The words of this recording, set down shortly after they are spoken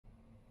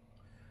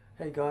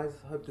Hey guys,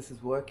 hope this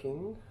is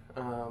working.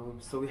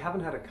 So we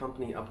haven't had a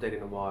company update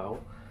in a while,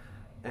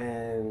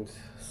 and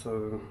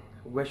so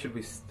where should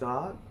we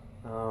start?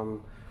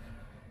 I'm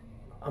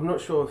not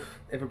sure if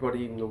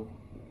everybody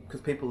because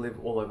people live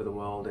all over the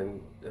world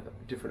and have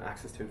different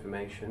access to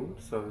information.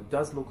 So it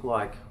does look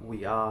like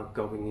we are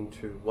going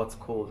into what's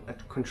called a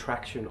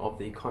contraction of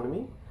the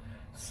economy.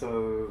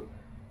 So,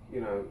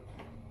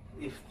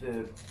 if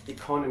the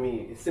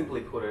economy,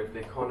 simply put, if the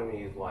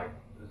economy is like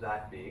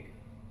that big,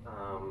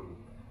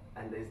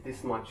 and there's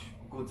this much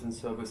goods and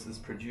services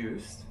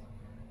produced,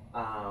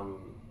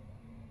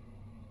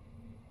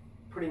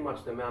 pretty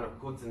much the amount of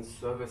goods and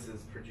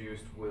services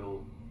produced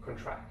will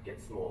contract,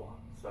 get smaller.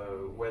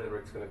 So whether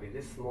it's going to be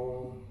this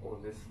small or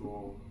this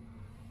small,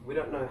 we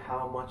don't know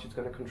how much it's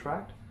going to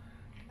contract,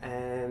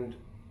 and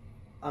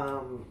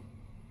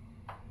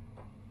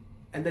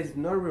there's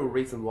no real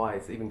reason why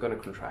it's even going to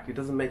contract. It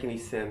doesn't make any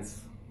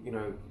sense.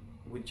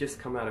 We just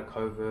come out of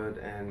COVID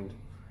and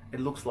it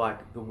looks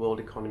like the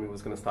world economy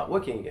was going to start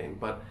working again,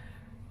 but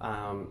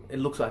it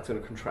looks like it's going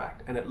to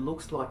contract, and it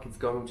looks like it's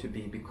going to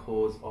be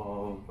because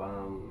of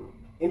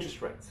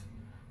interest rates.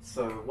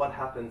 So what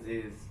happens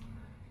is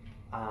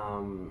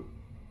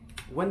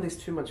when there's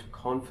too much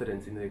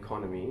confidence in the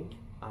economy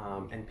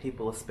and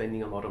people are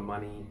spending a lot of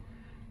money,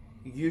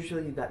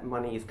 usually that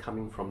money is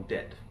coming from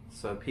debt.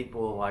 So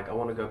people are like, I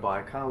want to go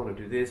buy a car, I want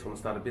to do this, I want to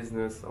start a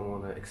business, I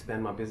want to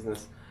expand my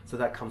business. So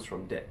that comes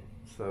from debt.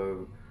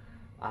 So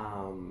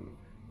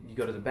you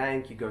go to the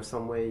bank, you go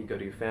somewhere, you go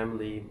to your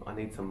family, I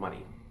need some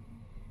money.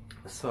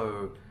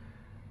 So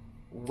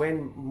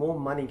when more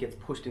money gets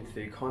pushed into the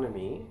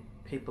economy,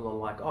 people are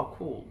like, oh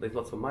cool, there's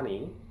lots of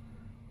money.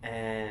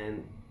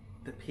 And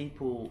the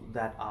people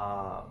that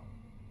are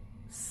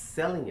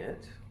selling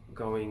it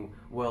going,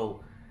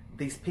 well,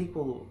 these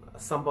people,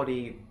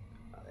 somebody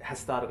has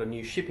started a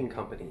new shipping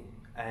company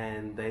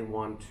and they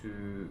want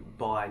to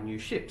buy new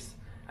ships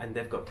and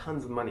they've got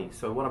tons of money.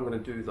 So what I'm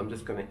going to do is I'm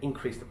just going to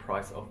increase the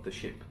price of the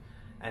ship,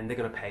 and they're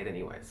going to pay it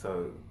anyway.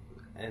 So,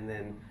 and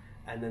then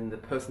the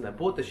person that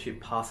bought the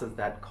ship passes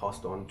that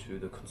cost on to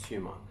the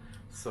consumer.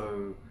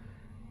 So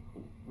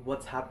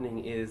what's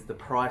happening is the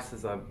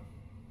prices are,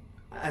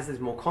 as there's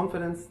more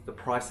confidence, the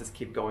prices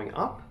keep going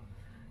up,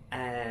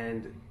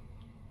 and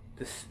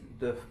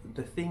the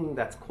thing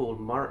that's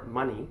called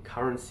money,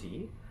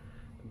 currency,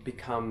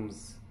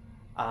 becomes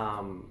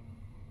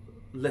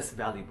less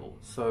valuable.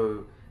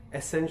 So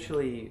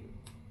essentially,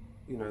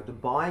 the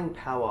buying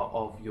power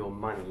of your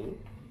money,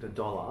 the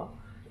dollar,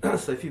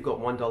 so if you've got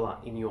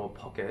 $1 in your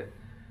pocket,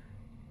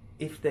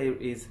 if there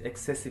is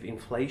excessive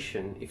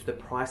inflation, if the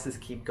prices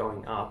keep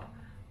going up,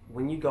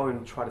 when you go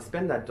and try to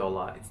spend that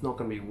dollar, it's not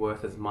going to be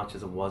worth as much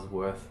as it was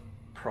worth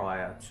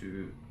prior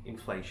to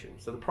inflation.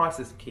 So the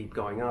prices keep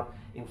going up,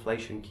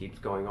 inflation keeps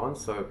going on.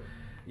 So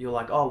you're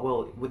like, oh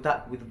well, with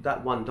that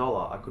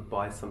 $1, I could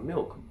buy some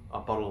milk, a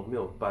bottle of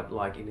milk. But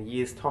like in a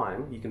year's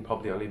time, you can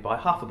probably only buy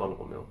half a bottle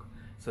of milk.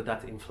 So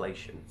that's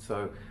inflation.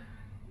 So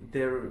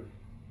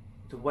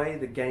the way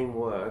the game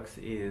works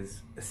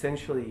is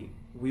essentially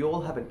we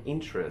all have an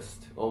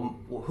interest, or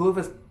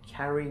whoever's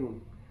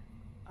carrying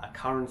a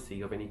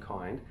currency of any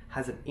kind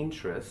has an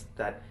interest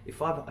that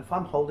if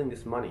I'm holding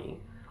this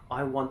money,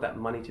 I want that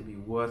money to be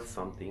worth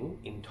something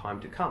in time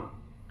to come.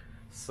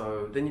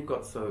 So then you've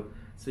got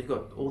you've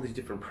got all these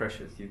different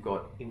pressures. You've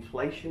got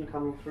inflation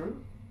coming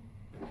through.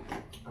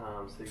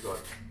 So you've got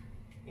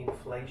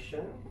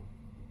inflation,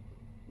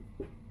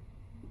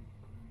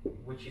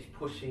 which is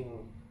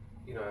pushing,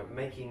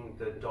 making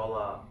the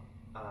dollar,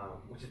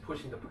 which is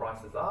pushing the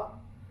prices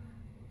up.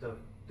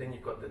 Then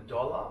you've got the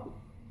dollar,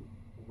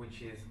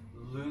 which is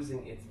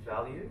losing its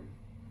value.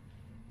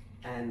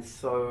 And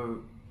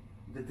so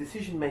the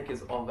decision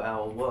makers of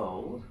our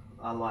world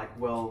are like,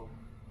 well,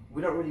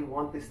 we don't really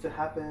want this to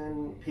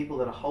happen. People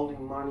that are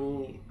holding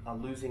money are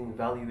losing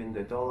value in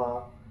their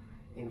dollar.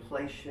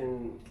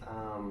 Inflation,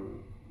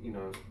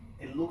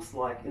 it looks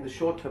like, in the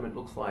short term, it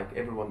looks like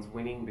everyone's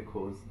winning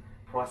because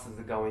prices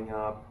are going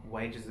up,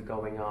 wages are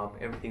going up,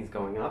 everything's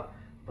going up,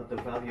 but the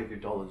value of your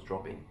dollar is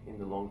dropping in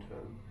the long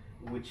term,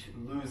 which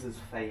loses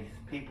faith.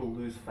 People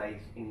lose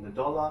faith in the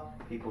dollar,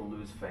 people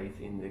lose faith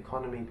in the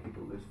economy,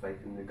 people lose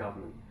faith in the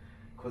government.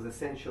 Because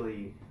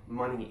essentially,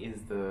 money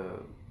is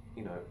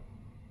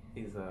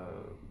is a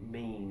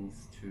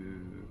means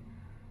to,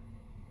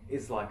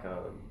 it's like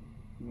a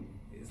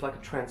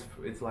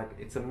transfer,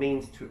 it's a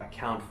means to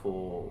account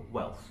for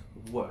wealth,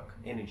 work,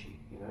 energy,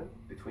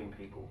 between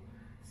people.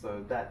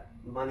 So that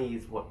money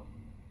is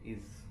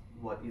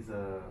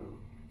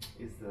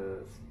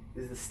the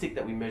stick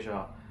that we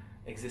measure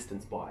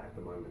existence by at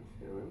the moment.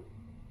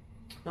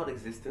 Not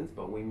existence,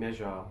 but we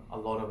measure a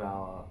lot of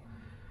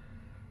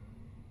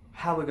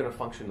how we're going to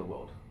function in the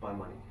world by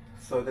money.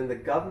 So then the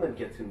government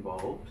gets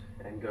involved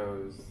and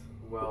goes,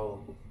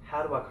 well,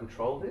 how do I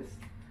control this?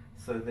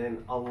 So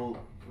then I will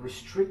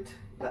restrict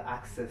the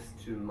access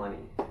to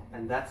money,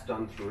 and that's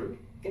done through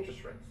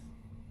interest rates.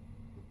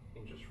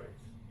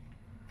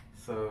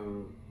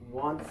 So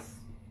once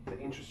the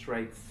interest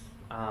rates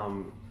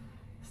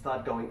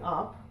start going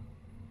up,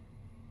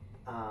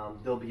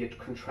 there'll be a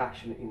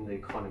contraction in the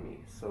economy.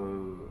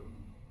 So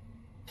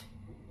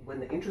when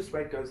the interest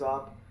rate goes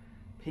up,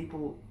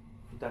 people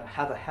that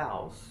have a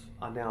house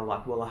are now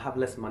like, well, I have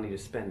less money to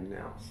spend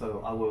now,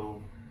 so I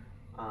will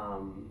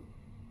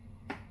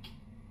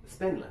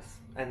spend less,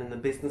 and then the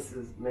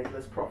businesses make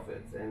less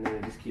profits, and then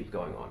it just keeps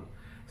going on.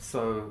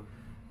 So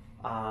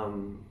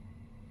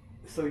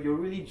so you're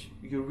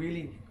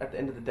really at the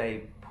end of the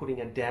day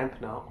putting a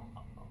dampener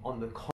on the